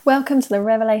Welcome to the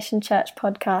Revelation Church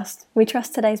podcast. We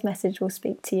trust today's message will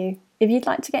speak to you. If you'd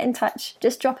like to get in touch,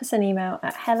 just drop us an email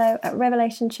at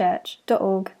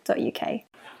hello@revelationchurch.org.uk.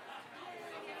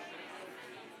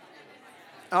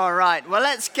 All right, well,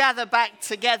 let's gather back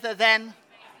together then.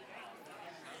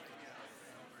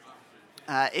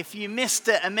 If you missed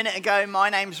it a minute ago,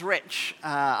 my name's Rich.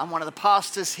 I'm one of the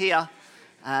pastors here,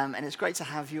 and it's great to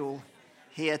have you all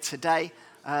here today.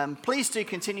 Please do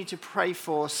continue to pray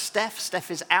for Steph. Steph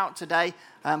is out today.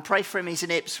 Pray for him. He's in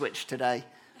Ipswich today.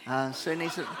 So he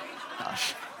needs to...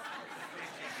 Gosh.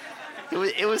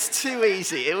 It was too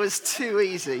easy. It was too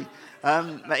easy.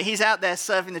 But he's out there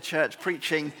serving the church,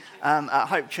 preaching at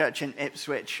Hope Church in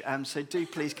Ipswich. So do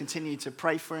please continue to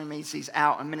pray for him. He's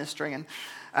out and ministering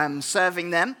and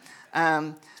serving them.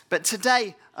 But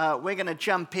today, we're going to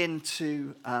jump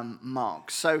into Mark.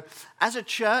 So as a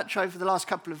church, over the last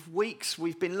couple of weeks,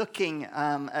 we've been looking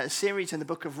at a series in the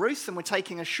book of Ruth, and we're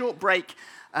taking a short break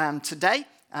today,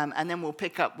 and then we'll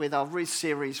pick up with our Ruth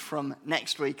series from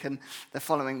next week, and the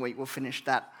following week we'll finish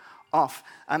that off.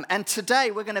 And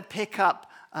today we're going to pick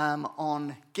up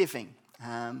on giving.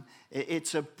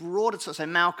 It's a broader, so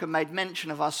Malcolm made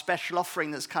mention of our special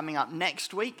offering that's coming up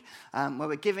next week, where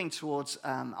we're giving towards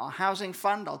our housing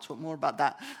fund. I'll talk more about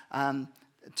that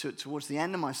towards the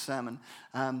end of my sermon.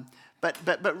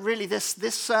 But really,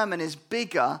 this sermon is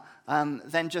bigger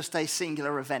than just a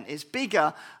singular event. It's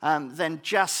bigger than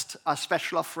just a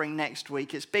special offering next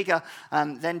week. It's bigger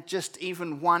than just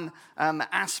even one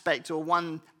aspect or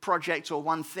one project or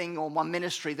one thing or one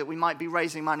ministry that we might be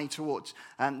raising money towards.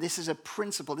 This is a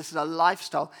principle. This is a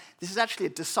lifestyle. This is actually a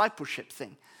discipleship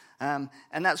thing. And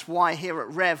that's why here at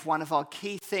Rev, one of our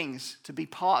key things to be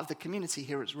part of the community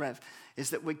here at Rev is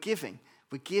that we're giving.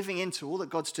 We're giving into all that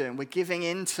God's doing. We're giving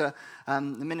into the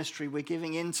ministry. We're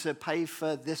giving into pay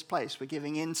for this place. We're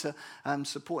giving into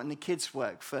supporting the kids'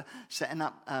 work, for setting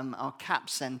up our CAP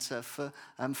centre, for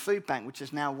Food Bank, which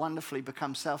has now wonderfully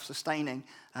become self-sustaining.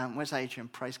 Where's Adrian?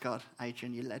 Praise God.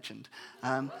 Adrian, you legend.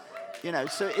 So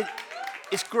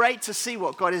it's great to see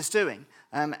what God is doing.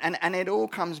 And it all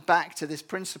comes back to this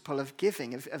principle of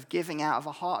giving, of giving out of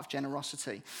a heart of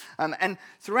generosity. And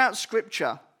throughout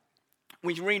Scripture,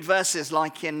 we read verses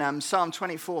like in Psalm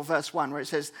 24, verse 1, where it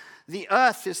says, "The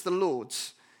earth is the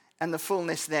Lord's and the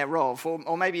fullness thereof."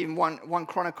 Or maybe even 1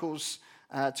 Chronicles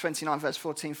 29, verse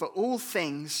 14, "For all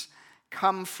things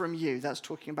come from you," that's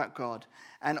talking about God,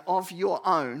 "and of your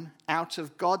own, out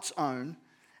of God's own,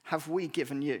 have we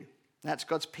given you." That's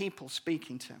God's people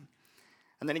speaking to him.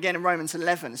 And then again in Romans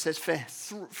 11, it says, "For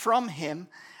from him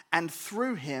and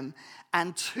through him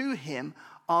and to him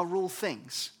are all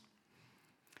things."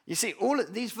 You see, all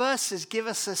of these verses give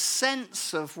us a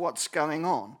sense of what's going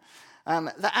on.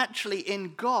 That actually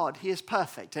in God, he is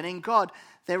perfect. And in God,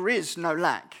 there is no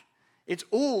lack. It's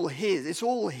all his. It's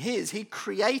all his. He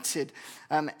created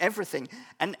everything.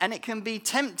 And it can be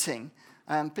tempting,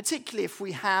 particularly if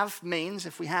we have means,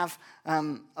 if we have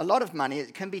a lot of money,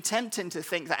 it can be tempting to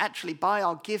think that actually by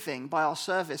our giving, by our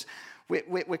service,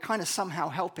 we're kind of somehow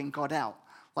helping God out.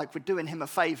 Like we're doing him a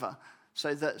favor.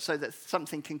 So that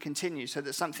something can continue, so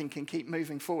that something can keep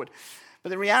moving forward.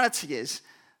 But the reality is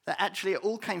that actually it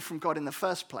all came from God in the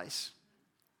first place.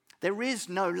 There is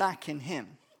no lack in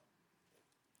him.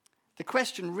 The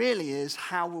question really is,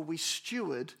 how will we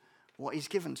steward what he's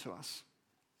given to us?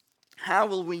 How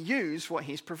will we use what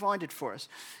he's provided for us?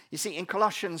 You see, in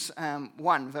Colossians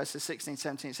 1, verses 16,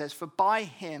 17, it says, "For by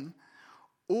him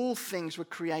all things were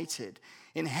created,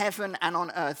 in heaven and on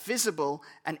earth, visible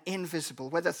and invisible,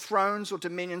 whether thrones or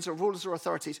dominions or rulers or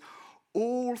authorities.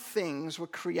 All things were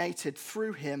created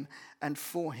through him and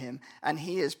for him. And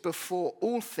he is before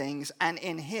all things, and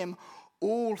in him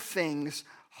all things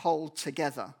hold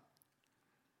together."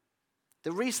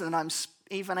 The reason that I'm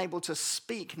even able to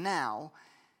speak now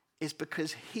is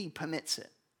because he permits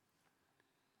it.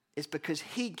 It's because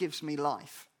he gives me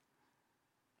life.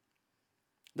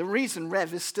 The reason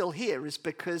Rev is still here is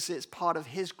because it's part of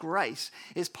his grace,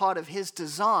 it's part of his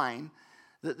design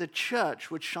that the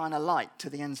church would shine a light to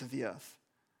the ends of the earth.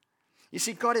 You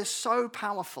see, God is so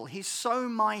powerful, he's so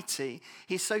mighty,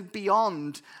 he's so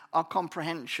beyond our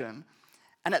comprehension,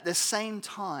 and at the same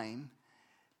time,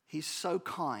 he's so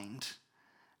kind,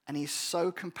 and he's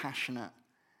so compassionate,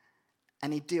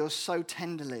 and he deals so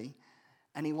tenderly,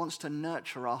 and he wants to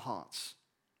nurture our hearts.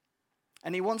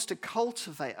 And he wants to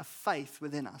cultivate a faith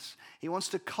within us. He wants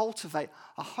to cultivate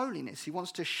a holiness. He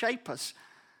wants to shape us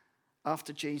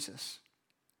after Jesus.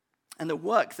 And the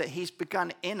work that he's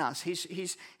begun in us,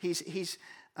 the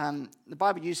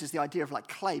Bible uses the idea of like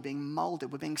clay being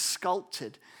molded. We're being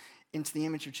sculpted into the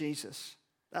image of Jesus.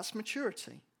 That's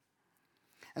maturity.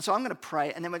 And so I'm going to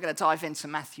pray, and then we're going to dive into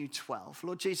Matthew 12.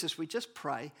 Lord Jesus, we just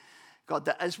pray, God,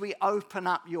 that as we open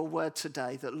up your word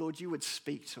today, that, Lord, you would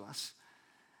speak to us.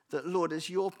 That, Lord, as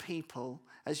your people,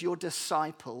 as your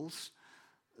disciples,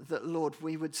 that, Lord,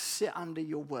 we would sit under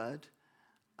your word.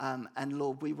 And,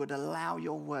 Lord, we would allow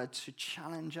your word to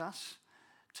challenge us,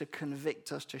 to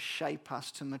convict us, to shape us,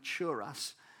 to mature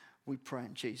us. We pray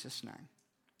in Jesus' name.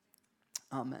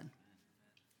 Amen.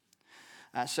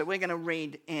 So we're going to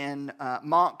read in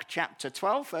Mark chapter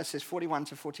 12, verses 41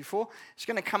 to 44. It's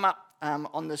going to come up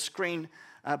on the screen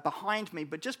behind me.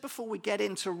 But just before we get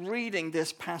into reading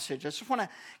this passage, I just want to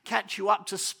catch you up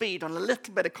to speed on a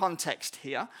little bit of context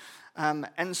here.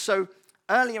 And so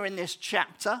earlier in this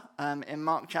chapter, in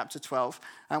Mark chapter 12,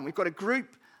 we've got a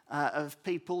group of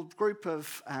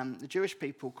the Jewish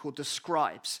people called the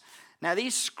scribes. Now,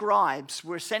 these scribes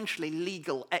were essentially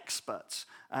legal experts.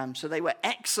 So they were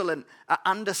excellent at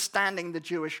understanding the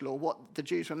Jewish law, what the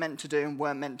Jews were meant to do and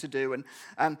weren't meant to do.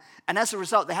 And as a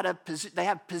result, they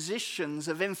had positions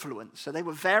of influence. So they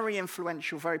were very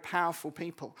influential, very powerful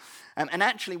people. And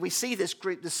actually, we see this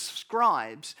group, the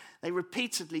scribes, they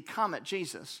repeatedly come at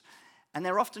Jesus. And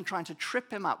they're often trying to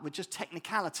trip him up with just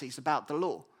technicalities about the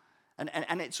law.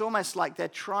 And it's almost like they're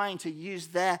trying to use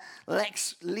their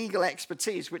legal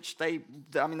expertise, which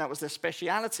that was their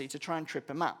speciality, to try and trip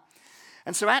him up.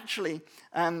 And so actually,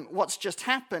 what's just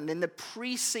happened in the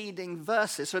preceding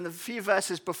verses, so in the few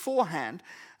verses beforehand,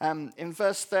 in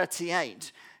verse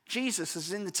 38, Jesus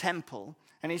is in the temple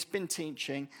and he's been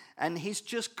teaching, and he's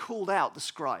just called out the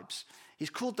scribes.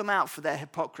 He's called them out for their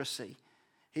hypocrisy.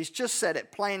 He's just said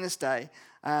it plain as day.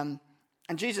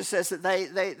 And Jesus says that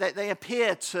they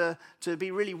appear to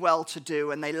be really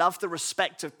well-to-do and they love the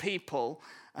respect of people.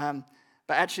 But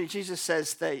actually, Jesus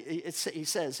says, he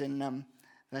says in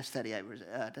verse 38,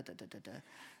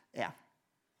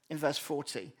 in verse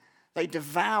 40, they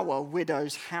devour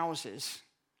widows' houses.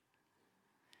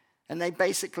 And they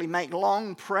basically make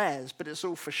long prayers, but it's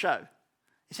all for show.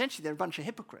 Essentially, they're a bunch of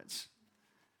hypocrites.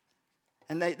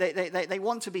 And they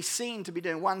want to be seen to be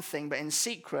doing one thing, but in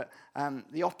secret,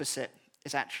 the opposite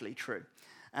is actually true.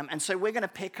 And so we're going to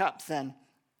pick up then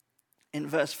in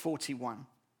verse 41.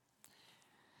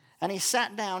 And he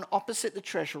sat down opposite the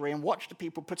treasury and watched the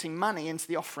people putting money into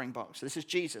the offering box. So this is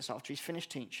Jesus after he's finished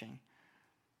teaching.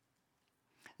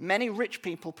 Many rich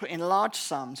people put in large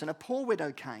sums, and a poor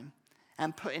widow came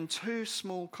and put in 2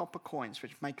 small copper coins,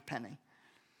 which make a penny.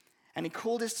 And he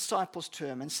called his disciples to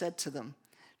him and said to them,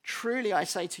 "Truly I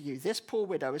say to you, this poor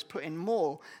widow has put in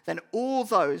more than all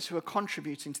those who are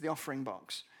contributing to the offering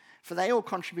box. For they all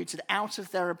contributed out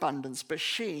of their abundance, but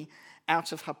she,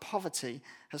 out of her poverty,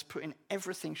 has put in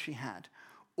everything she had,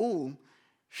 all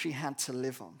she had to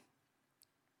live on."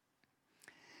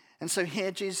 And so here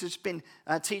Jesus has been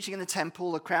teaching in the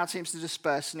temple. The crowd seems to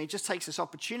disperse, and he just takes this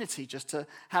opportunity just to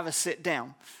have a sit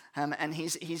down. And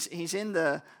he's in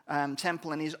the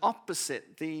temple, and he's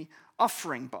opposite the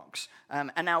offering box.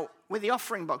 And now with the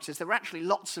offering boxes, there were actually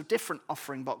lots of different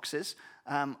offering boxes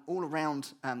all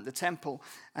around the temple.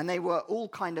 And they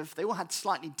all had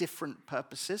slightly different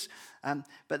purposes,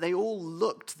 but they all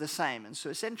looked the same. And so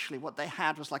essentially what they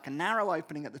had was like a narrow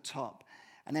opening at the top,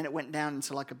 and then it went down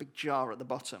into like a big jar at the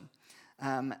bottom.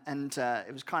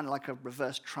 It was kind of like a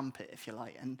reverse trumpet, if you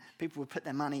like. And people would put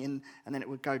their money in, and then it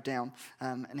would go down.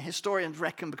 And historians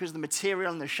reckon because of the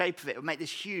material and the shape of it, it would make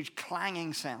this huge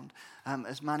clanging sound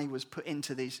as money was put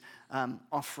into these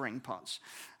offering pots.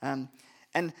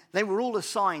 And they were all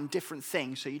assigned different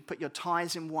things. So you'd put your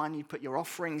tithes in one, you'd put your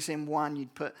offerings in one,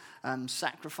 you'd put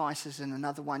sacrifices in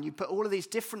another one. You'd put all of these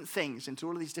different things into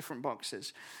all of these different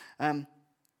boxes.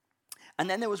 And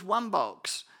then there was one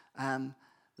box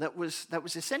that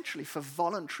was essentially for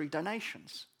voluntary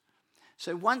donations.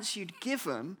 So once you'd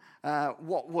given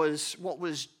what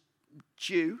was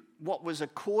due, what was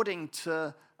according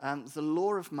to the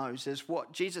law of Moses,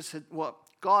 what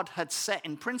God had set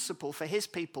in principle for his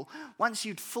people, once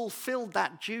you'd fulfilled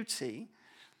that duty,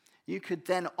 you could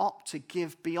then opt to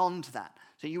give beyond that.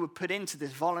 So you would put into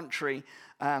this voluntary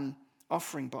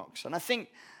offering box. And I think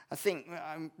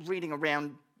I'm reading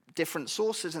around different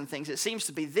sources and things, it seems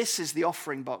to be this is the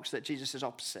offering box that Jesus is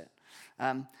opposite.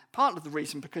 Part of the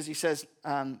reason because he says,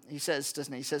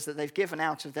 doesn't he? He says that they've given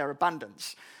out of their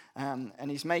abundance. And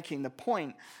he's making the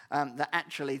point that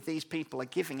actually these people are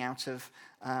giving out of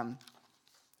an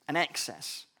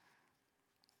excess.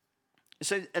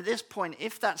 So at this point,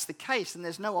 if that's the case, then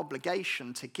there's no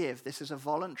obligation to give. This is a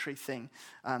voluntary thing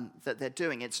that they're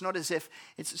doing. It's not as if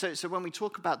so when we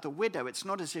talk about the widow, it's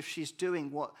not as if she's doing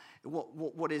what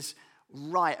is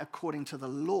right according to the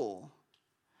law.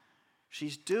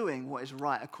 She's doing what is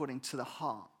right according to the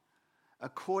heart.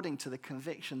 according to the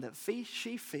conviction that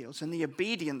she feels and the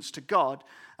obedience to God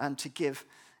to give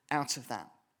out of that.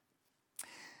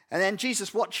 And then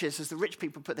Jesus watches as the rich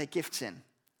people put their gifts in.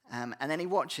 And then he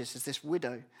watches as this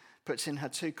widow puts in her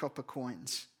 2 copper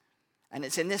coins. And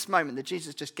it's in this moment that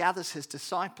Jesus just gathers his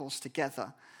disciples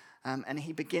together and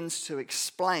he begins to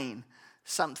explain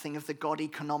something of the God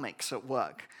economics at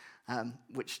work,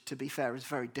 which, to be fair, is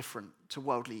very different to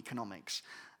worldly economics.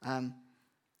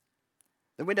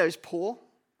 The widow's poor.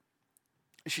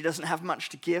 She doesn't have much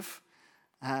to give.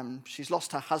 She's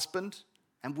lost her husband,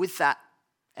 and with that,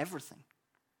 everything.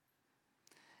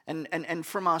 And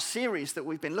from our series that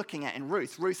we've been looking at in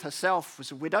Ruth, Ruth herself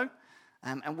was a widow,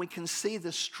 and we can see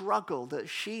the struggle that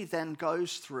she then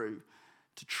goes through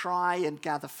to try and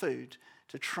gather food,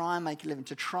 to try and make a living,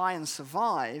 to try and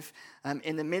survive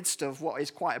in the midst of what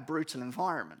is quite a brutal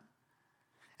environment.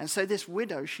 And so this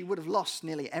widow, she would have lost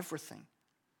nearly everything.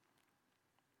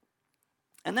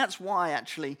 And that's why,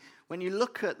 actually, when you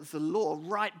look at the law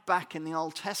right back in the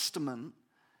Old Testament,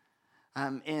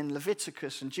 in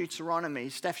Leviticus and Deuteronomy,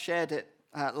 Steph shared it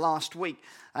last week,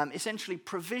 essentially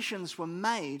provisions were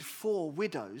made for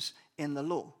widows in the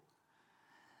law.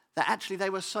 That actually they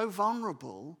were so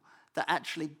vulnerable that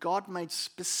actually God made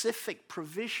specific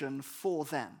provision for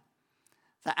them.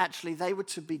 That actually they were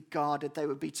to be guarded, they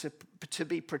would be to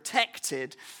be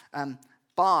protected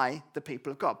by the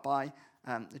people of God, by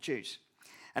the Jews.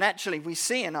 And actually we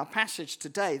see in our passage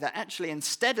today that actually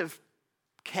instead of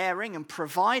caring and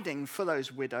providing for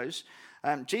those widows,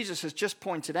 Jesus has just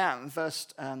pointed out in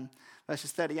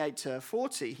verses 38 to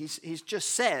 40, he's just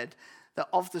said that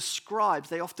of the scribes,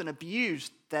 they often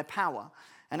abused their power,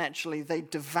 and actually they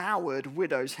devoured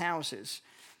widows' houses.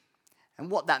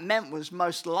 And what that meant was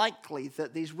most likely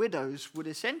that these widows would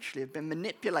essentially have been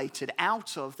manipulated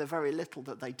out of the very little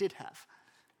that they did have.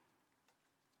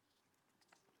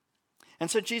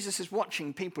 And so Jesus is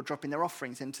watching people dropping their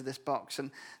offerings into this box,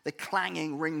 and the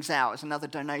clanging rings out as another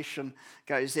donation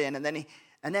goes in, and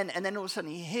then all of a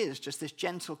sudden he hears just this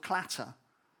gentle clatter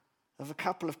of a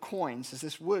couple of coins as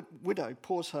this widow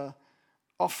pours her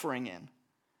offering in.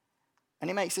 And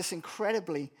he makes this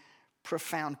incredibly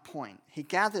profound point. He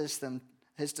gathers them,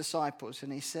 his disciples,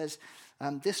 and he says,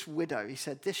 this widow, he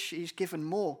said, she's given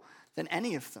more than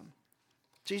any of them.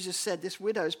 Jesus said this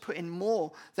widow has put in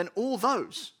more than all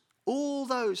those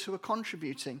who are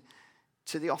contributing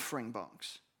to the offering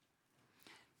box.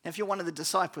 Now, if you're one of the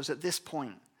disciples at this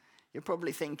point, you're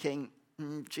probably thinking,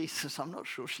 Jesus, I'm not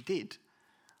sure she did.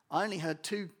 I only heard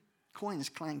 2 coins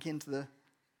clank into the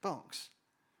box.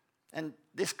 And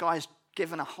this guy's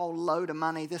given a whole load of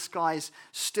money. This guy's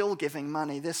still giving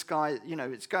money. This guy,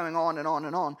 it's going on and on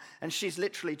and on. And she's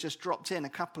literally just dropped in a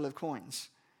couple of coins.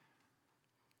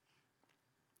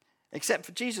 Except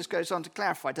for Jesus goes on to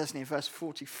clarify, doesn't he, in verse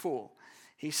 44.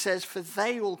 He says, for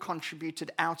they all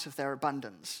contributed out of their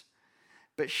abundance,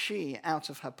 but she, out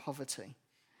of her poverty,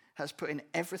 has put in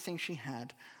everything she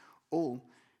had, all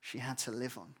she had to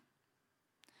live on.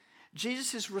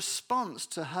 Jesus' response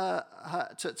to her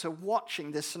to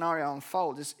watching this scenario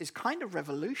unfold is kind of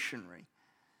revolutionary.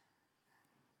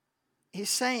 He's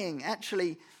saying,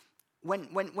 actually,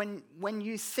 when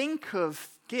you think of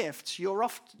gifts,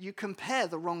 you compare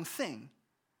the wrong thing.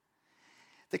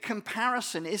 The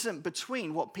comparison isn't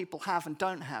between what people have and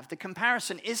don't have. The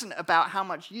comparison isn't about how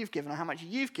much you've given or how much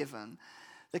you've given.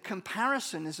 The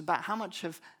comparison is about how much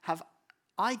have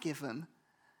I given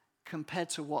compared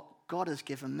to what God has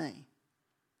given me.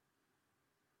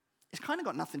 It's kind of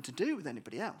got nothing to do with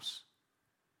anybody else.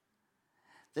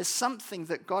 There's something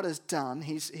that God has done,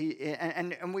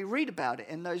 and we read about it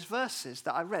in those verses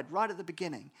that I read right at the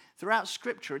beginning. Throughout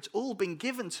Scripture, it's all been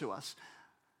given to us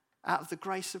out of the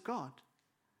grace of God.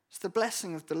 It's the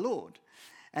blessing of the Lord.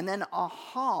 And then our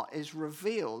heart is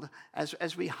revealed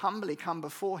as we humbly come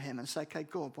before him and say, okay,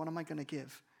 God, what am I going to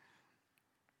give?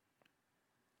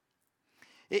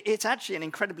 It's actually an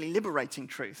incredibly liberating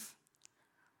truth.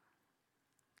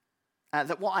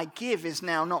 That what I give is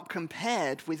now not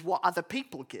compared with what other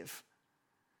people give.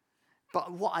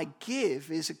 But what I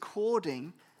give is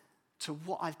according to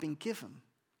what I've been given.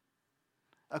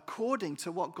 According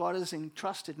to what God has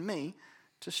entrusted me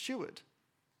to steward.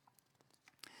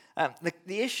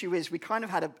 The issue is we kind of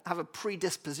have a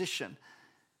predisposition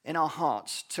in our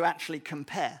hearts to actually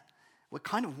compare. We're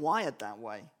kind of wired that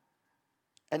way.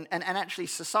 And actually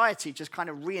society just kind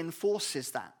of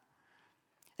reinforces that.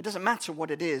 It doesn't matter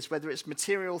what it is, whether it's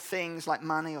material things like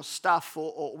money or stuff,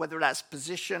 or whether that's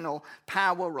position or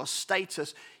power or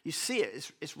status. You see it,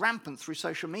 it's rampant through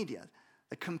social media.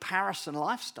 The comparison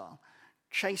lifestyle,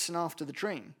 chasing after the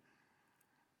dream.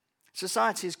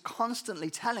 Society is constantly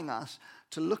telling us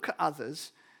to look at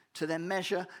others, to then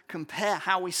measure, compare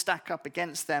how we stack up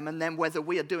against them, and then whether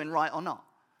we are doing right or not.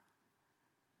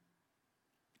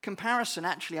 Comparison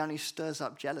actually only stirs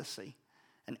up jealousy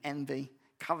and envy,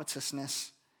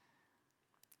 covetousness.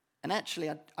 And actually,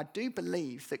 I do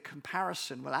believe that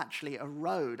comparison will actually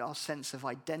erode our sense of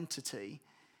identity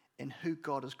in who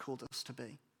God has called us to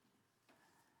be.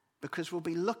 Because we'll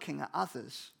be looking at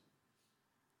others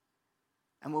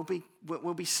and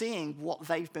we'll be seeing what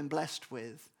they've been blessed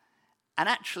with. And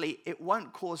actually, it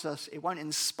won't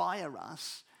inspire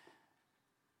us.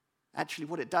 Actually,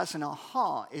 what it does in our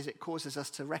heart is it causes us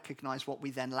to recognize what we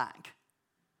then lack.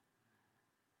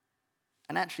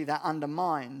 And actually, that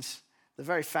undermines the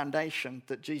very foundation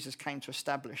that Jesus came to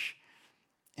establish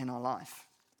in our life.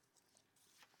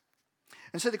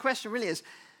 And so the question really is,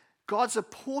 God's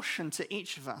apportioned to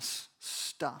each of us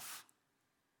stuff,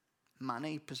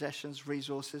 money, possessions,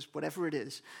 resources, whatever it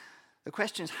is. The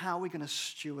question is, how are we going to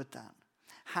steward that?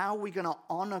 How are we going to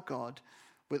honor God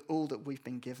with all that we've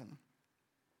been given?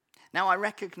 Now, I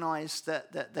recognize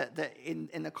that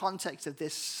in the context of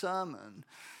this sermon,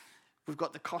 we've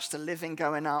got the cost of living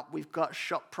going up. We've got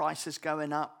shop prices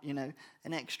going up, an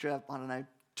extra,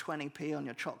 20p on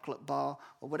your chocolate bar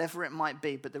or whatever it might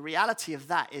be. But the reality of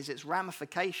that is its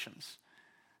ramifications.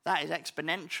 That is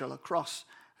exponential across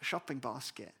a shopping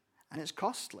basket. And it's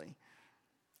costly.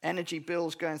 Energy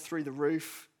bills going through the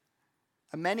roof.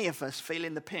 And many of us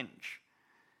feeling the pinch.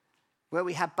 Where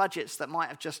we had budgets that might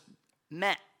have just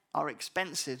met our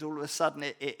expenses, all of a sudden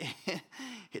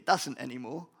it doesn't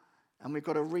anymore. And we've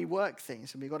got to rework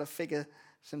things and we've got to figure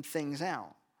some things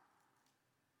out.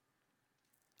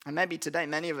 And maybe today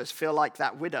many of us feel like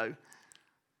that widow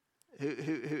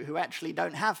who actually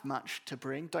don't have much to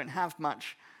bring, don't have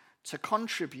much to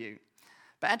contribute.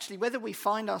 But actually, whether we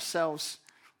find ourselves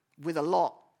with a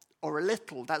lot or a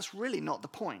little, that's really not the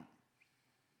point.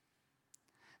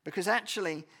 Because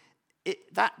actually,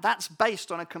 that's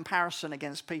based on a comparison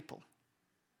against people.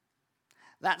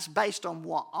 That's based on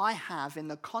what I have in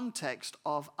the context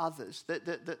of others.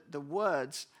 The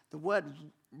word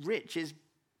rich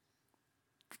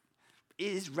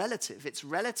is relative. It's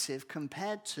relative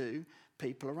compared to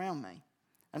people around me.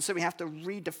 And so we have to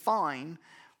redefine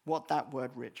what that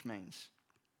word rich means.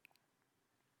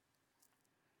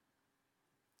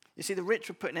 You see, the rich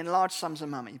were putting in large sums of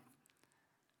money.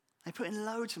 They put in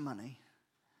loads of money.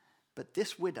 But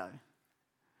this widow,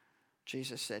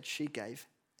 Jesus said, she gave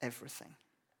everything.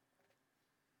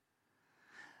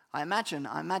 I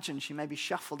imagine she maybe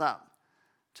shuffled up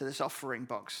to this offering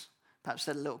box, perhaps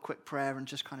said a little quick prayer and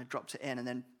just kind of dropped it in and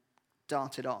then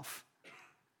darted off.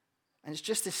 And it's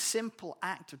just this simple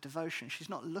act of devotion. She's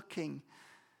not looking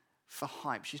for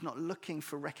hype. She's not looking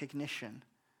for recognition.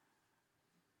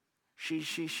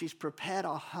 She's prepared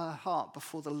her heart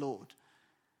before the Lord.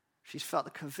 She's felt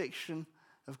the conviction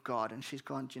of God and she's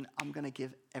gone, I'm going to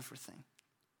give everything.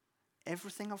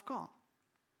 Everything I've got.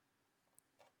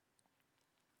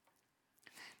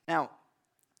 Now,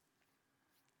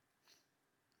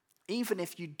 even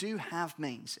if you do have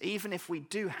means, even if we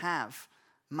do have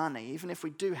money, even if we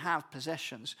do have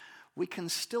possessions, we can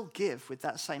still give with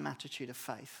that same attitude of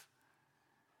faith.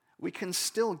 We can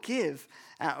still give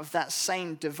out of that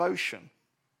same devotion.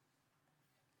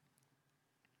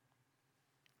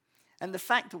 And the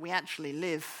fact that we actually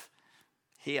live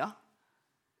here,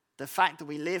 the fact that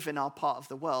we live in our part of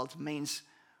the world means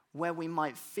where we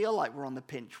might feel like we're on the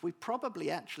pinch, we probably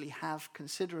actually have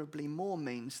considerably more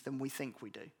means than we think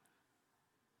we do.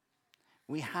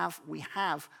 We have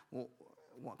what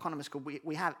economists call,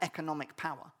 we have economic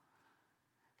power.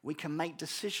 We can make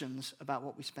decisions about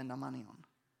what we spend our money on.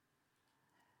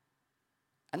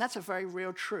 And that's a very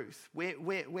real truth.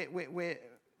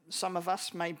 Some of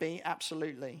us may be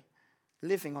absolutely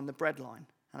living on the breadline.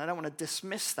 And I don't want to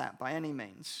dismiss that by any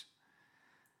means.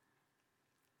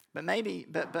 But maybe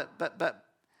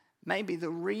the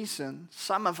reason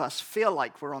some of us feel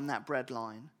like we're on that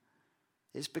breadline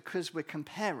is because we're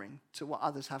comparing to what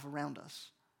others have around us.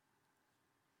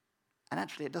 And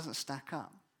actually it doesn't stack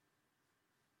up.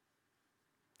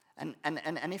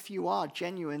 And if you are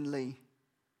genuinely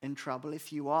in trouble,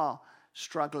 if you are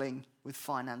struggling with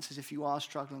finances, if you are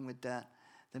struggling with debt,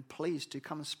 then please do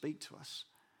come and speak to us.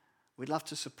 We'd love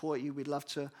to support you. We'd love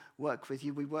to work with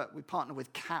you. We partner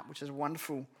with CAP, which is a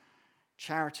wonderful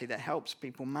charity that helps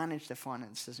people manage their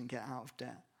finances and get out of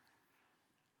debt.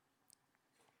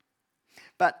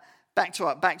 But back to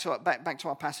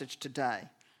our passage today.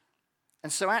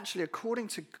 And so actually, according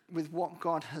to with what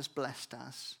God has blessed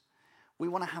us, we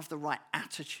want to have the right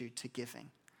attitude to giving.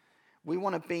 We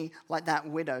want to be like that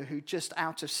widow who just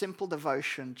out of simple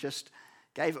devotion just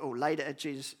gave it all, laid it at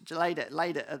Jesus, laid it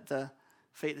at the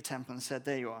feet of the temple and said,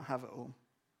 there you are, have it all.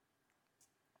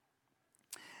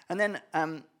 And then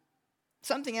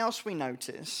something else we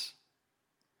notice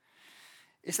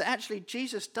is that actually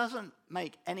Jesus doesn't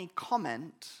make any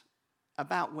comment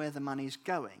about where the money's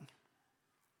going.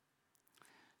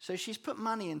 So she's put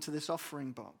money into this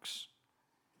offering box.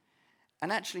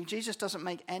 And actually Jesus doesn't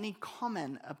make any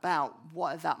comment about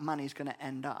what that money's going to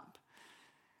end up.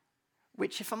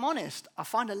 Which, if I'm honest, I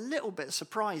find a little bit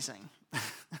surprising.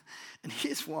 And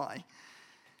here's why.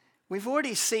 We've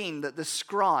already seen that the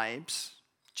scribes,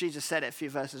 Jesus said it a few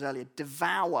verses earlier,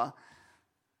 devour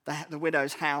the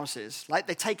widows' houses. Like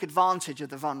they take advantage of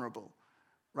the vulnerable.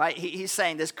 Right? He's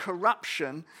saying there's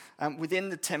corruption within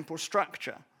the temple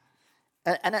structure.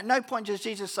 And at no point does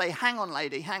Jesus say, hang on,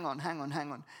 lady, hang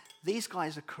on. These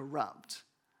guys are corrupt.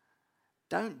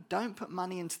 Don't put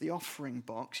money into the offering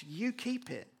box. You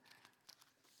keep it.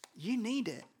 You need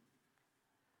it.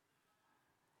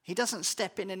 He doesn't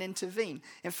step in and intervene.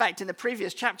 In fact, in the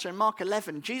previous chapter, in Mark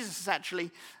 11, Jesus has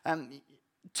actually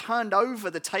turned over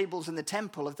the tables in the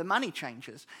temple of the money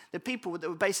changers, the people that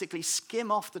would basically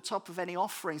skim off the top of any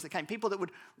offerings that came, people that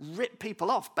would rip people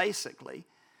off, basically.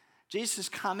 Jesus has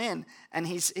come in and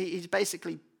he's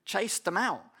basically chased them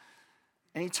out.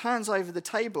 And he turns over the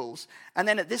tables. And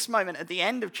then at this moment, at the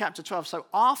end of chapter 12, so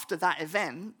after that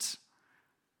event,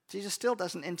 Jesus still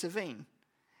doesn't intervene.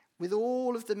 With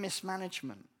all of the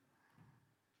mismanagement,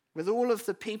 with all of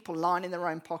the people lining their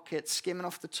own pockets, skimming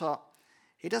off the top,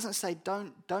 he doesn't say,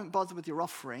 don't bother with your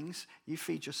offerings, you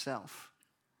feed yourself.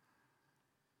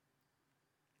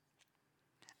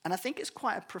 And I think it's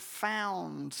quite a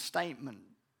profound statement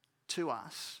to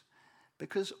us,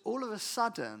 because all of a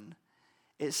sudden,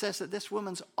 it says that this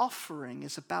woman's offering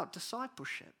is about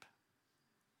discipleship.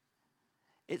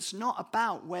 It's not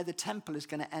about where the temple is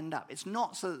going to end up. It's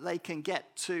not so that they can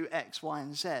get to X, Y,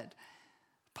 and Z.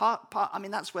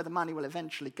 That's where the money will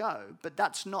eventually go, but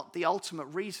that's not the ultimate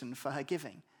reason for her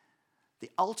giving. The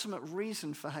ultimate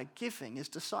reason for her giving is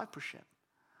discipleship.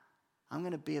 I'm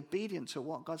going to be obedient to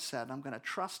what God said. I'm going to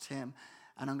trust him,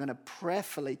 and I'm going to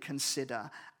prayerfully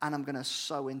consider, and I'm going to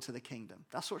sow into the kingdom.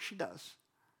 That's what she does.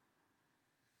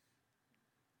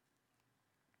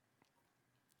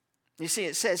 You see,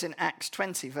 it says in Acts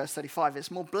 20, verse 35,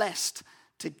 it's more blessed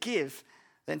to give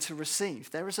than to receive.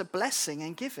 There is a blessing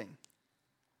in giving.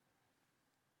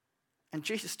 And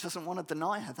Jesus doesn't want to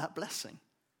deny her that blessing.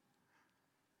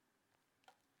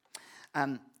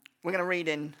 We're going to read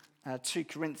in 2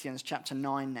 Corinthians chapter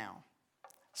 9 now.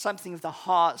 Something of the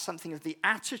heart, something of the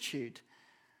attitude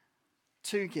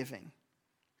to giving.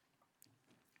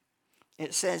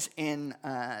 It says in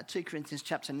 2 Corinthians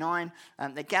chapter 9,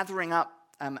 they're gathering up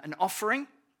an offering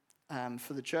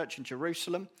for the church in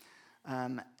Jerusalem.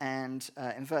 And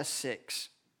in verse 6,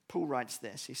 Paul writes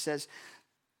this. He says,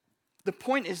 the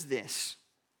point is this.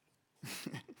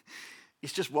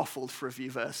 He's just waffled for a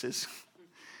few verses.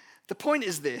 The point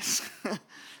is this.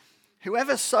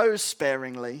 Whoever sows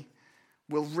sparingly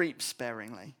will reap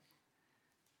sparingly.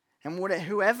 And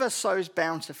whoever sows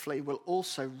bountifully will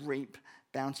also reap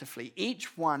bountifully.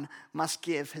 Each one must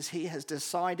give as he has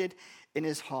decided in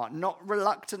his heart, not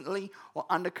reluctantly or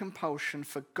under compulsion,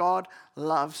 for God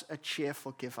loves a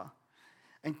cheerful giver.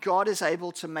 And God is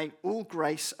able to make all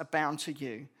grace abound to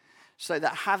you, so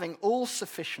that having all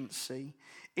sufficiency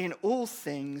in all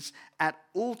things at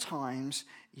all times,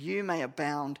 you may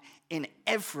abound in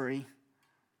every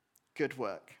good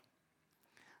work.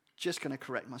 Just going to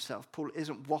correct myself. Paul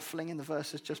isn't waffling in the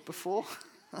verses just before.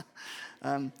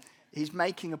 He's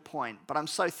making a point, but I'm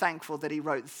so thankful that he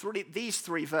wrote these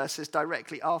three verses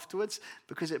directly afterwards,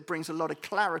 because it brings a lot of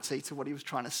clarity to what he was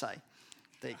trying to say.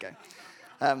 There you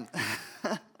go.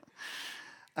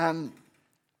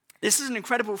 This is an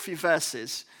incredible few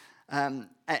verses, and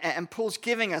Paul's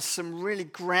giving us some really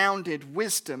grounded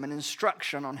wisdom and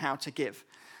instruction on how to give.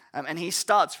 And he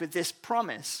starts with this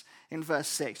promise in verse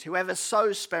 6. Whoever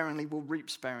sows sparingly will reap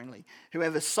sparingly.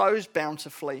 Whoever sows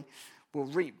bountifully will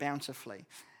reap bountifully.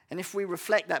 And if we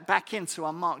reflect that back into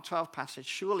our Mark 12 passage,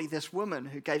 surely this woman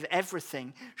who gave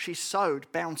everything, she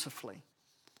sowed bountifully.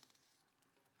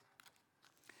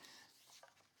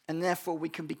 And therefore we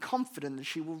can be confident that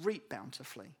she will reap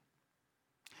bountifully.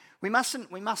 We mustn't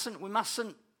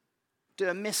do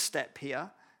a misstep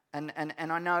here. And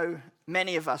I know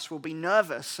many of us will be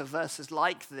nervous of verses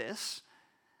like this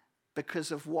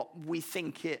because of what we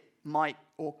think it might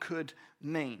or could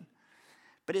mean.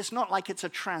 But it's not like it's a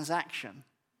transaction.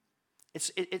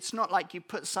 It's not like you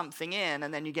put something in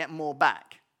and then you get more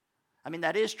back. I mean,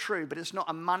 that is true, but it's not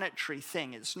a monetary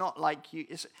thing. It's not like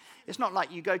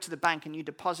you go to the bank and you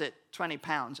deposit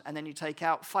 £20 and then you take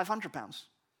out £500,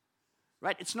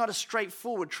 right? It's not a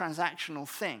straightforward transactional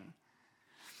thing.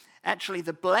 Actually,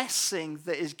 the blessing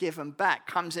that is given back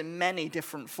comes in many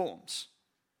different forms.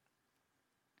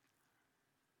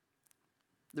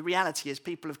 The reality is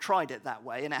people have tried it that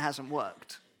way and it hasn't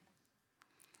worked.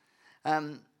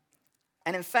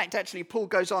 And in fact, actually, Paul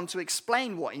goes on to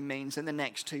explain what he means in the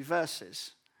next two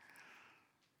verses.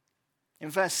 In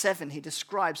verse 7, he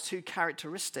describes two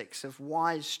characteristics of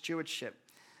wise stewardship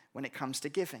when it comes to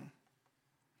giving.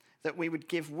 That we would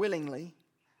give willingly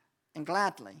and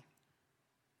gladly.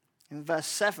 In verse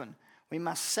 7, we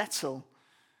must settle,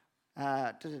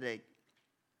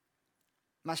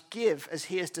 must give as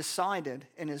he has decided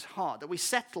in his heart. That we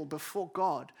settle before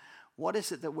God. What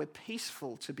is it that we're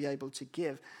peaceful to be able to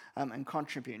give and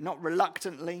contribute? Not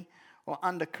reluctantly or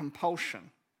under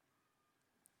compulsion.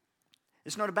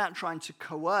 It's not about trying to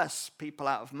coerce people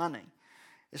out of money.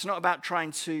 It's not about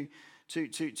trying to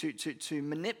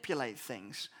manipulate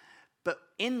things. But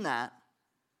in that,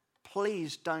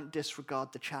 please don't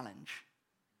disregard the challenge.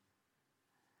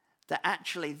 That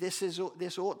actually this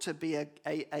ought to be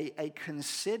a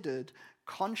considered,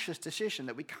 conscious decision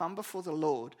that we come before the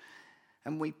Lord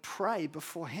and we pray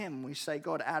before him. We say,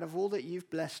 God, out of all that you've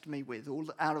blessed me with,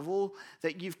 out of all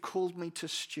that you've called me to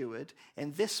steward,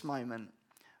 in this moment,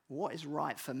 what is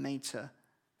right for me to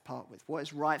part with? What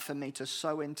is right for me to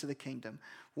sow into the kingdom?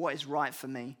 What is right for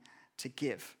me to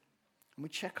give? And we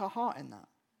check our heart in that.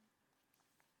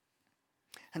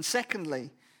 And secondly,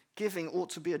 giving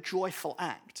ought to be a joyful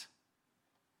act.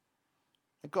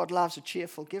 God loves a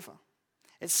cheerful giver.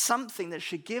 It's something that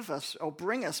should give us or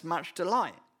bring us much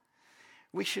delight.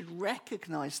 We should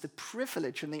recognize the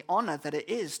privilege and the honor that it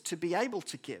is to be able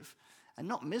to give, and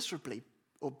not miserably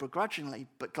or begrudgingly,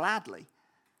 but gladly.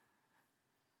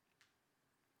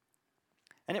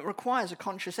 And it requires a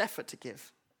conscious effort to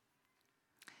give.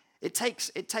 It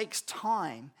takes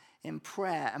time in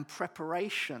prayer and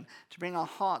preparation to bring our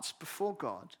hearts before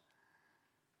God.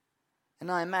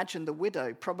 And I imagine the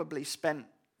widow probably spent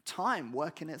time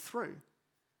working it through.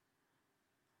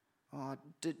 Oh,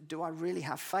 do I really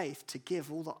have faith to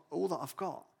give all that I've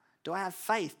got? Do I have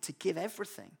faith to give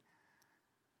everything?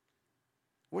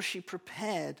 Was she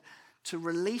prepared to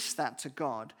release that to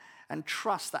God and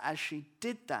trust that as she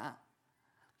did that,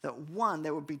 one,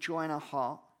 there would be joy in her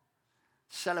heart,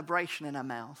 celebration in her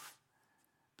mouth,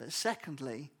 but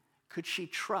secondly, could she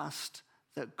trust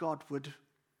that God would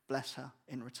bless her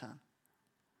in return?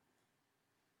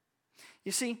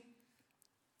 You see,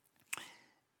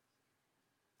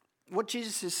 what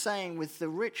Jesus is saying with the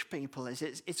rich people is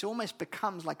it almost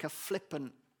becomes like a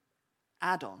flippant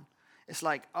add-on. It's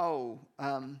like,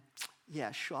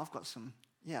 yeah, sure, I've got some,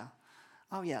 yeah.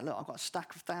 Oh, yeah, look, I've got a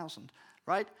stack of 1,000,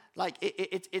 right? Like,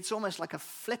 it's almost like a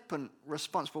flippant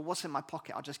response. Well, what's in my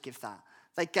pocket? I'll just give that.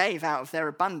 They gave out of their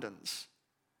abundance.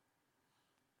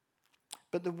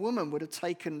 But the woman would have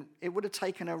taken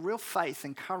a real faith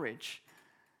and courage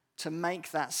to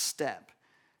make that step,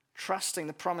 trusting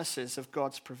the promises of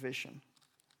God's provision.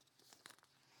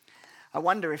 I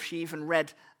wonder if she even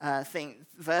read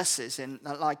verses in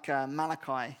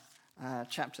Malachi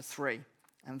chapter 3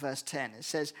 and verse 10. It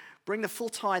says, "Bring the full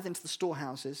tithe into the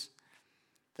storehouses,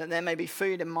 that there may be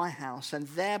food in my house, and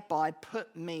thereby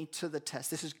put me to the test."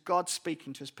 This is God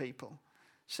speaking to his people,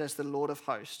 says the Lord of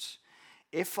hosts.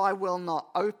 "If I will not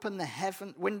open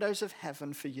the windows of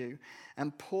heaven for you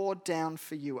and pour down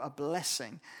for you a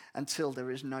blessing until there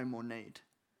is no more need."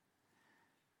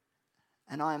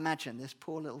 And I imagine this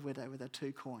poor little widow with her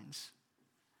 2 coins.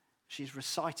 She's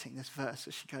reciting this verse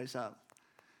as she goes up.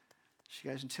 She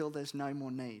goes, until there's no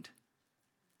more need.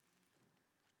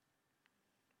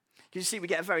 You see, we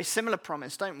get a very similar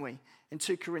promise, don't we, in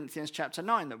 2 Corinthians chapter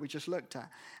 9 that we just looked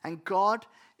at. "And God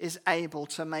is able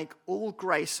to make all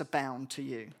grace abound to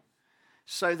you,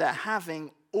 so that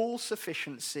having all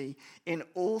sufficiency in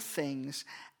all things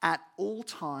at all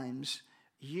times,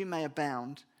 you may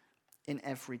abound in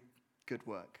every good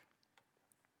work."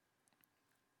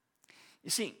 You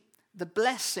see, the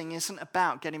blessing isn't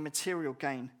about getting material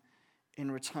gain in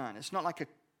return. It's not like a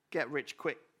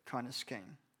get-rich-quick kind of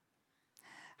scheme.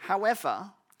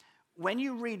 However, when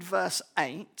you read verse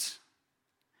 8,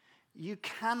 you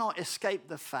cannot escape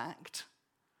the fact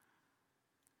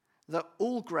that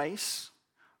all grace,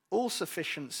 all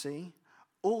sufficiency,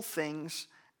 all things,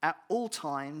 at all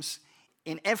times,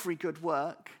 in every good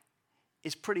work,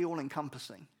 is pretty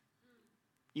all-encompassing.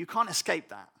 You can't escape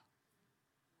that.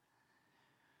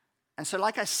 And so,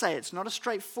 like I say, it's not a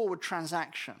straightforward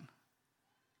transaction.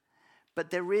 but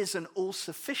there is an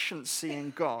all-sufficiency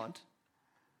in God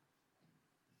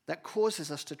that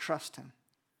causes us to trust him.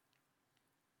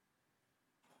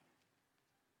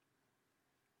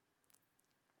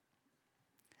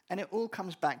 And it all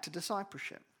comes back to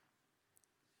discipleship.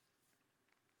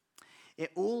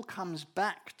 It all comes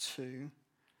back to,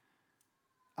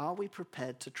 are we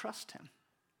prepared to trust him?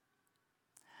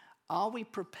 Are we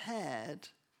prepared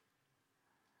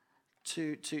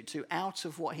to out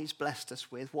of what he's blessed us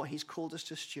with, what he's called us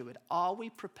to steward, are we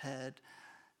prepared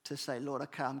to say, Lord,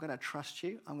 okay, I'm going to trust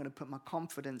you, I'm going to put my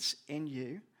confidence in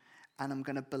you, and I'm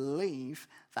going to believe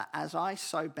that as I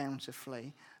sow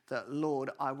bountifully, that,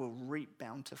 Lord, I will reap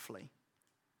bountifully.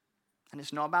 And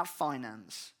it's not about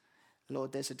finance.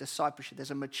 Lord, there's a discipleship,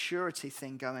 there's a maturity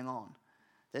thing going on.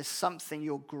 There's something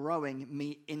you're growing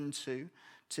me into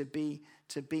to be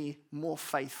more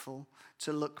faithful,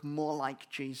 to look more like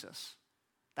Jesus.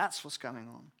 That's what's going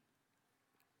on.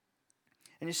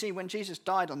 And you see, when Jesus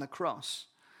died on the cross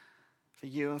for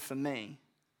you and for me,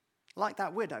 like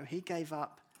that widow, he gave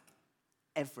up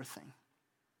everything,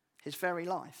 his very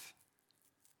life.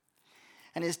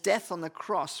 And his death on the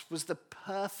cross was the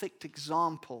perfect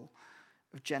example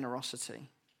of generosity.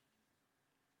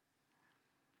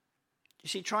 You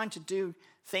see, trying to do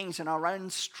things in our own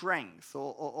strength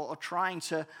or trying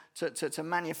to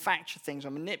manufacture things or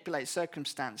manipulate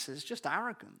circumstances is just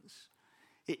arrogance.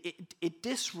 It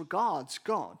disregards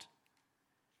God.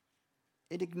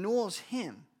 It ignores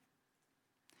him.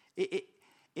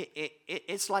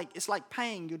 It's like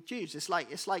paying your dues. It's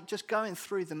like just going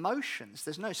through the motions.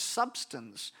 There's no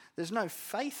substance. There's no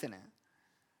faith in it.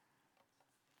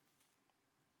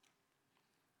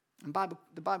 And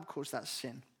the Bible calls that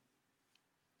sin.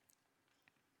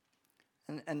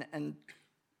 And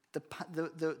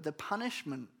the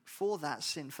punishment for that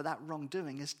sin, for that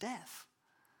wrongdoing, is death.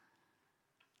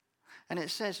 And it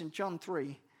says in John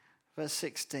 3, verse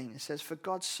 16, it says, "For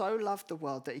God so loved the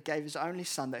world that he gave his only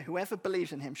Son, that whoever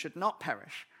believes in him should not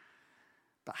perish,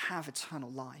 but have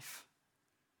eternal life."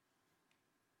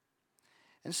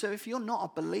 And so if you're not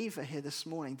a believer here this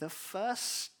morning, the first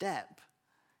step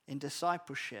in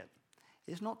discipleship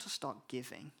is not to start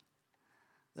giving.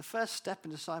 The first step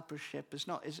in discipleship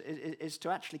is to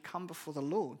actually come before the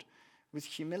Lord with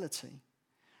humility.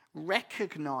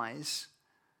 Recognize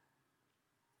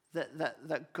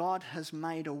that God has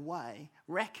made a way.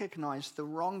 Recognize the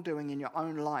wrongdoing in your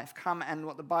own life. Come and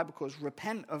what the Bible calls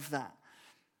repent of that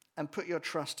and put your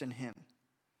trust in him.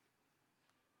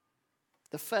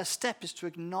 The first step is to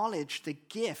acknowledge the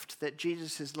gift that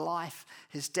Jesus' life,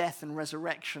 his death and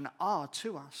resurrection are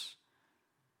to us.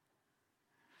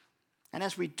 And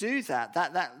as we do that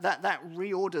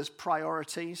reorders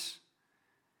priorities,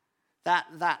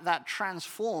 that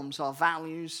transforms our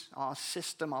values, our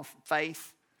system, our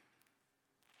faith,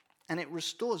 and it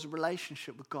restores a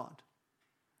relationship with God.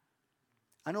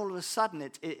 And all of a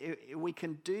sudden, we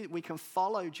can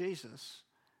follow Jesus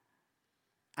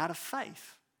out of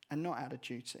faith and not out of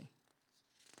duty.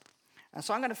 And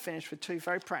so I'm going to finish with two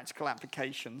very practical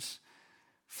applications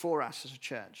for us as a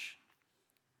church.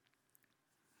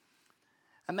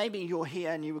 And maybe you're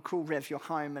here and you would call Rev your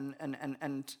home,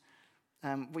 and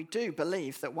we do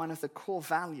believe that one of the core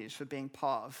values for being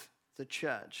part of the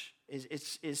church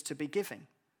is to be giving.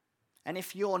 And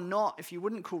if you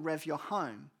wouldn't call Rev your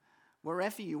home,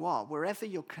 wherever you are, wherever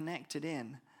you're connected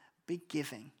in, be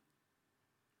giving.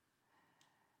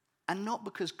 And not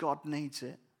because God needs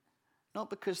it, not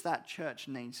because that church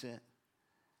needs it,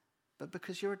 but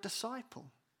because you're a disciple.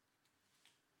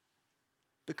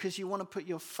 Because you want to put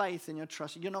your faith and your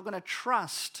trust. You're not going to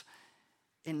trust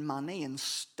in money and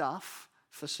stuff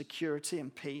for security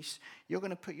and peace. You're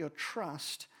going to put your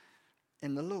trust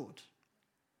in the Lord.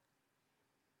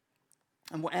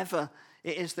 And whatever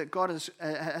it is that God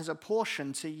has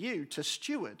apportioned to you to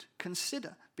steward,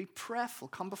 consider, be prayerful,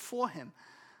 come before him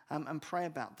and pray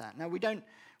about that. Now, we don't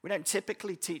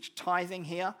typically teach tithing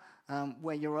here,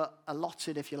 where you're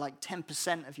allotted, if you like,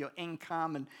 10% of your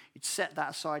income, and you'd set that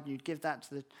aside and you'd give that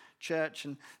to the church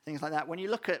and things like that. When you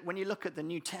look at the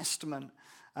New Testament,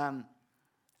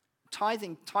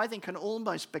 tithing can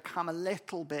almost become a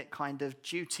little bit kind of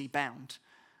duty bound,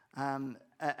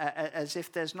 as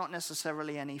if there's not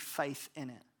necessarily any faith in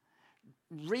it.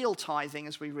 Real tithing,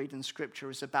 as we read in Scripture,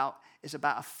 is about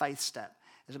a faith step.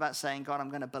 It's about saying, God, I'm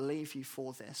going to believe you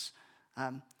for this.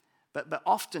 But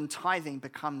often tithing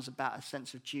becomes about a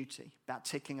sense of duty, about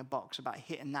ticking a box, about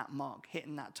hitting that mark,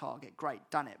 hitting that target. Great,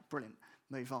 done it, brilliant,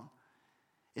 move on.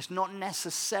 It's not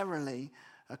necessarily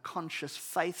a conscious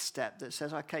faith step that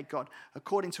says, okay, God,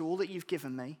 according to all that you've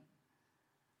given me,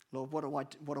 Lord, what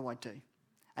do I do?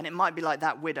 And it might be like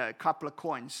that widow, a couple of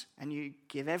coins, and you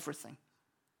give everything.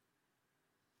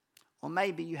 Or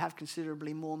maybe you have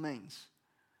considerably more means,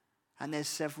 and there's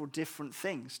several different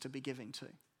things to be giving to.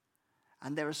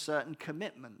 And there are certain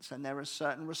commitments, and there are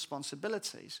certain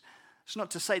responsibilities. It's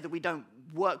not to say that we don't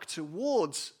work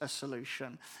towards a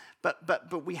solution,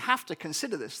 but we have to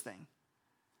consider this thing.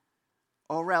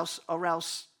 Or else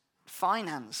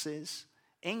finances,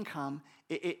 income,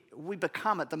 we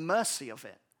become at the mercy of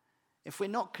it. If we're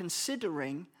not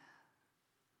considering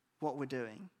what we're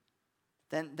doing,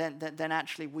 then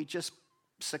actually we just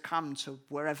succumb to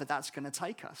wherever that's going to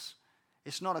take us.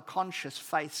 It's not a conscious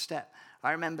faith step.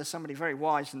 I remember somebody very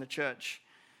wise in the church,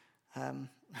 said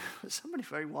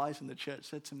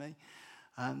to me,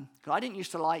 'cause I didn't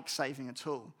used to like saving at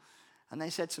all. And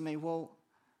they said to me, well,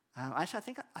 I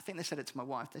think they said it to my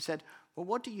wife. They said, well,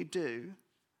 what do you do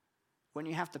when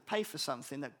you have to pay for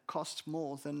something that costs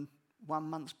more than 1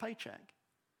 month's paycheck?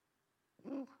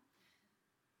 Ooh.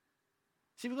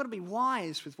 See, we've got to be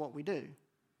wise with what we do.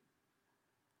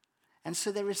 And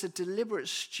so there is a deliberate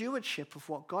stewardship of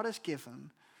what God has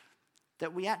given,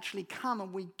 that we actually come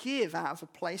and we give out of a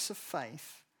place of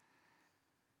faith,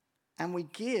 and we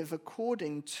give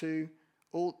according to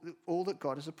all that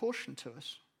God has apportioned to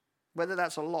us, whether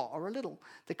that's a lot or a little.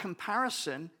 The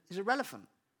comparison is irrelevant.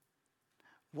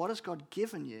 What has God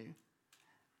given you?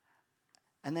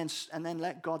 And then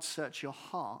let God search your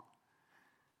heart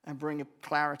and bring a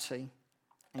clarity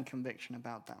and conviction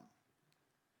about that.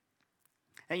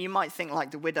 And you might think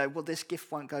like the widow, well, this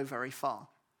gift won't go very far.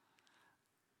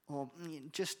 Or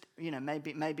just,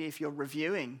 maybe if you're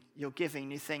reviewing your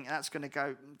giving, you think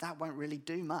that won't really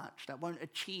do much. That won't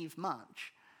achieve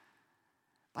much.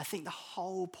 But I think the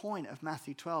whole point of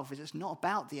Matthew 12 is it's not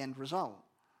about the end result.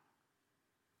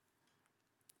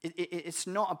 It's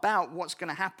not about what's going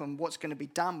to happen, what's going to be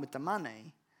done with the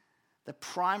money. The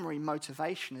primary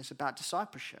motivation is about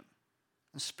discipleship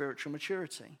and spiritual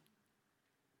maturity.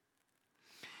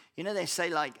 They say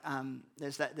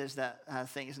there's that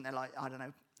thing, isn't there? Like, I don't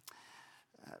know,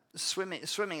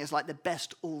 swimming is like the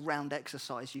best all-round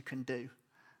exercise you can do,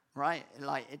 right?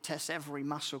 Like it tests every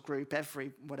muscle group,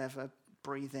 every whatever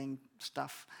breathing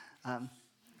stuff.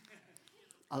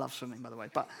 I love swimming, by the way,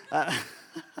 but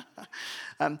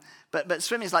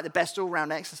swimming is like the best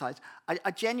all-round exercise.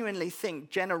 I genuinely think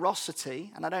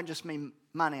generosity, and I don't just mean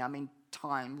money, I mean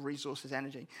time, resources,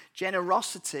 energy.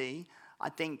 Generosity, I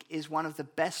think, is one of the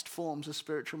best forms of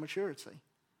spiritual maturity.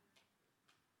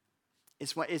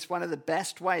 It's one of the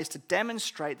best ways to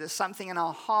demonstrate that something in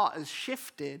our heart has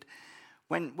shifted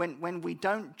when we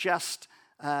don't just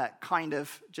kind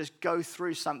of just go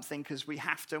through something because we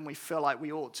have to and we feel like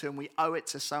we ought to and we owe it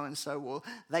to so-and-so, or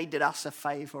they did us a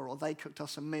favor, or they cooked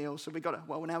us a meal, so now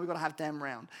we've got to have them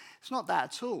round. It's not that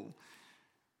at all.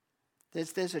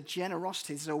 There's a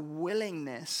generosity, there's a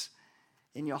willingness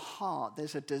in your heart,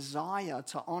 there's a desire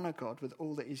to honor God with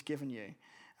all that he's given you,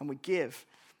 and we give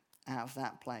out of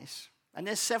that place. And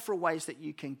there's several ways that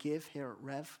you can give here at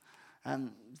Rev.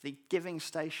 The giving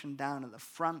station down at the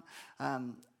front.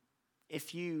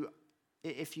 If you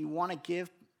want to give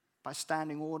by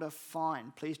standing order,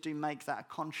 fine. Please do make that a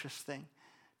conscious thing.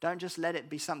 Don't just let it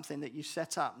be something that you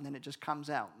set up and then it just comes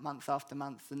out month after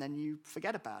month and then you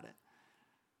forget about it.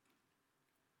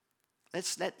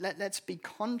 Let's be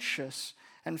conscious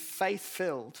and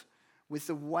faith-filled with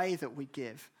the way that we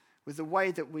give, with the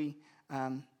way that we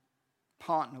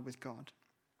partner with God.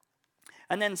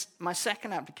 And then my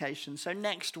second application, so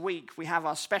next week we have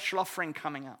our special offering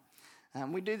coming up.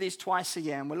 We do these twice a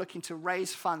year, and we're looking to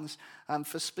raise funds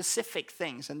for specific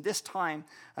things. And this time,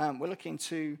 we're looking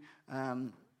to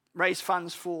raise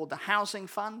funds for the housing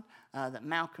fund that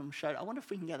Malcolm showed. I wonder if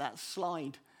we can get that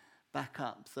slide back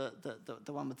up,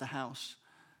 the one with the house.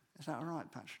 Is that all right,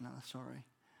 Patronella? Sorry.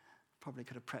 Probably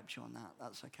could have prepped you on that.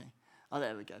 That's okay. Oh,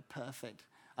 there we go. Perfect.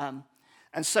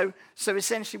 And so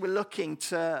essentially, we're looking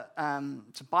to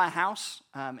buy a house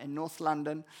in North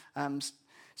London.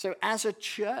 So as a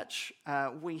church,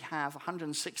 we have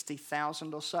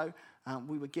 160,000 or so.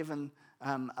 We were given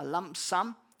a lump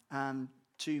sum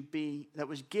that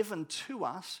was given to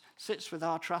us, sits with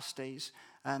our trustees,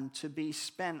 to be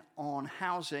spent on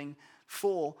housing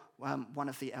for one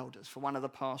of the elders, for one of the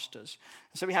pastors.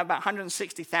 So we have about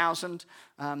 160,000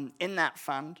 in that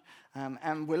fund,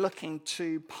 and we're looking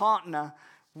to partner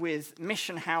with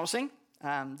Mission Housing,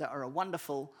 that are a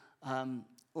wonderful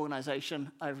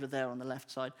organization over there on the left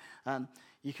side.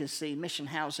 You can see Mission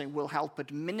Housing will help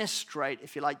administrate,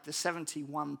 if you like, the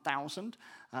 71,000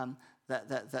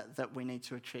 that we need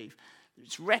to achieve.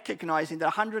 It's recognizing that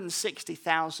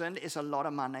 160,000 is a lot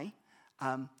of money,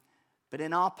 But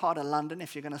in our part of London,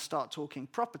 if you're going to start talking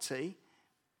property,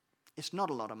 it's not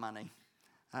a lot of money.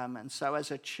 And so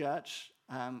as a church,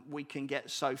 we can get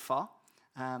so far.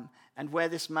 And where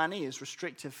this money is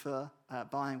restricted for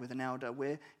buying with an elder,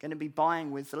 we're going to be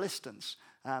buying with the Listons,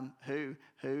 who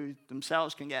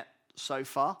themselves can get so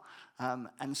far.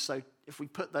 And so if we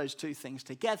put those two things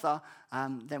together,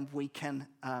 then we're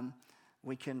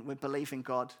believing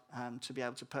God to be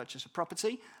able to purchase a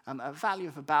property, a value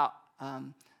of about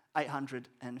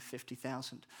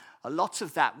 850,000. A lot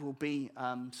of that will be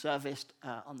serviced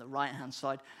on the right-hand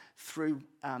side through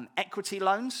equity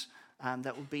loans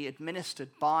that will be administered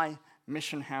by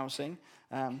Mission Housing.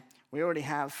 We already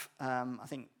have,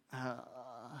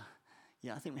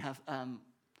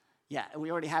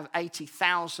 we already have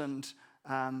 80,000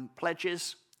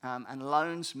 pledges and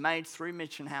loans made through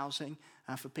Mission Housing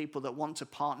for people that want to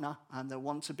partner and that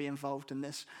want to be involved in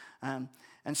this.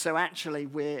 And so actually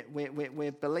we're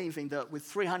believing that with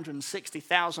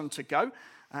 360,000 to go,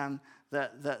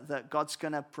 that God's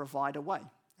going to provide a way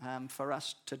for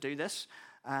us to do this.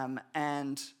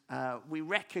 And we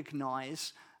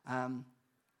recognize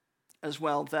as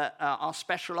well that our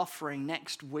special offering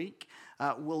next week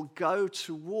will go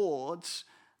towards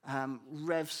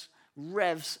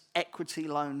Rev's equity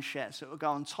loan share. So it will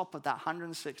go on top of that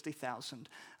 160,000,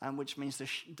 which means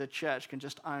the church can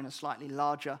just own a slightly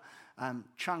larger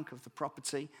chunk of the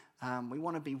property. We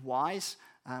want to be wise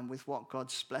with what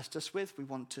God's blessed us with. We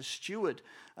want to steward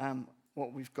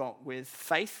what we've got with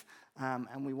faith,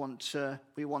 and we want to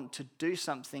do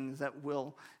something that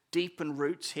will deepen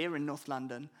roots here in North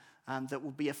London, that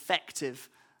will be effective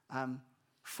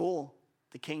for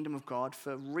the kingdom of God,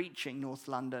 for reaching North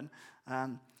London.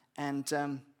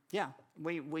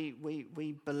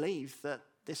 We believe that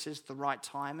this is the right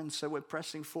time, and so we're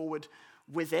pressing forward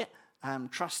with it,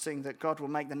 trusting that God will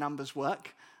make the numbers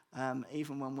work,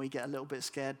 even when we get a little bit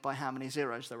scared by how many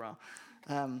zeros there are.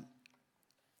 And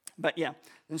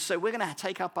so we're going to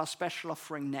take up our special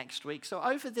offering next week. So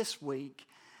over this week,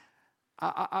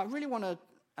 I really want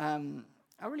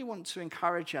to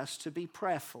encourage us to be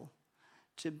prayerful,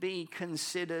 to be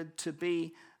considered, to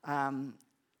be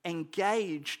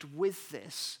engaged with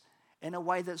this in a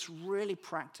way that's really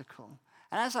practical.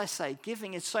 And as I say,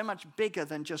 giving is so much bigger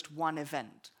than just one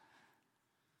event.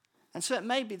 And so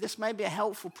this may be a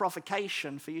helpful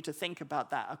provocation for you to think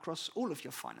about that across all of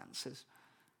your finances.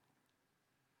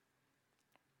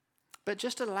 But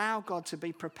just allow God to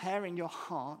be preparing your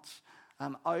hearts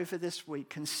over this week,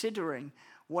 considering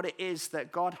what it is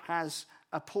that God has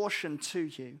apportioned to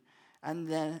you, and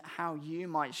then how you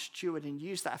might steward and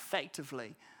use that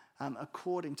effectively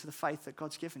according to the faith that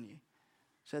God's given you,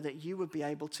 so that you would be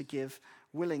able to give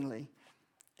willingly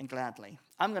and gladly.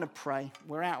 I'm going to pray.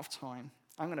 We're out of time.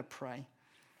 I'm going to pray,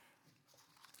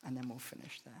 and then we'll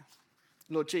finish there.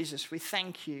 Lord Jesus, we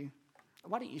thank you.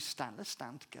 Why don't you stand? Let's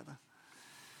stand together.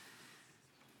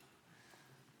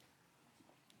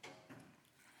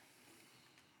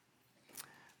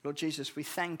 Lord Jesus, we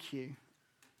thank you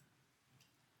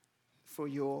for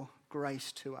your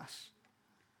grace to us.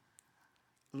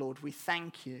 Lord, we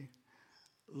thank you,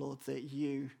 Lord, that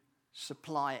you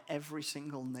supply every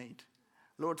single need.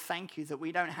 Lord, thank you that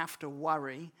we don't have to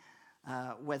worry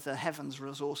whether heaven's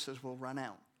resources will run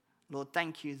out. Lord,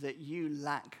 thank you that you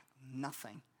lack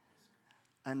nothing.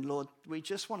 And Lord, we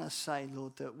just want to say,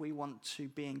 Lord, that we want to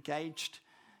be engaged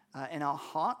in our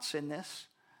hearts in this.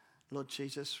 Lord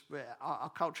Jesus, our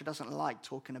culture doesn't like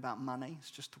talking about money.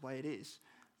 It's just the way it is,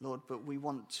 Lord. But we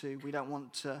don't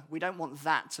want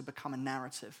that to become a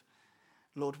narrative.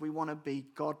 Lord, we want to be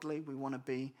godly. We want to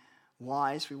be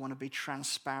wise. We want to be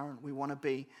transparent. We want to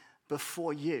be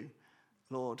before you,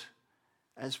 Lord,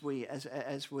 as we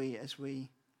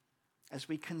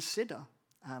consider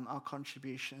our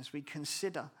contribution, as we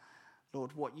consider,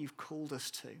 Lord, what you've called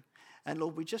us to. And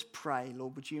Lord, we just pray,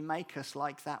 Lord, would you make us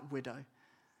like that widow,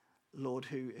 Lord,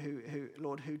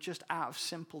 who just out of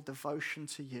simple devotion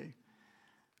to you,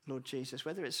 Lord Jesus,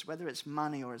 whether it's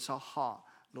money or it's our heart,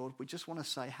 Lord, we just want to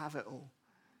say, have it all.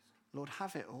 Lord,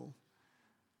 have it all.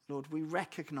 Lord, we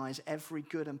recognize every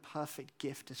good and perfect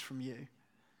gift is from you.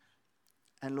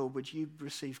 And Lord, would you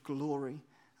receive glory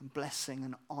and blessing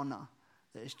and honor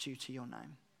that is due to your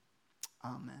name.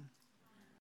 Amen.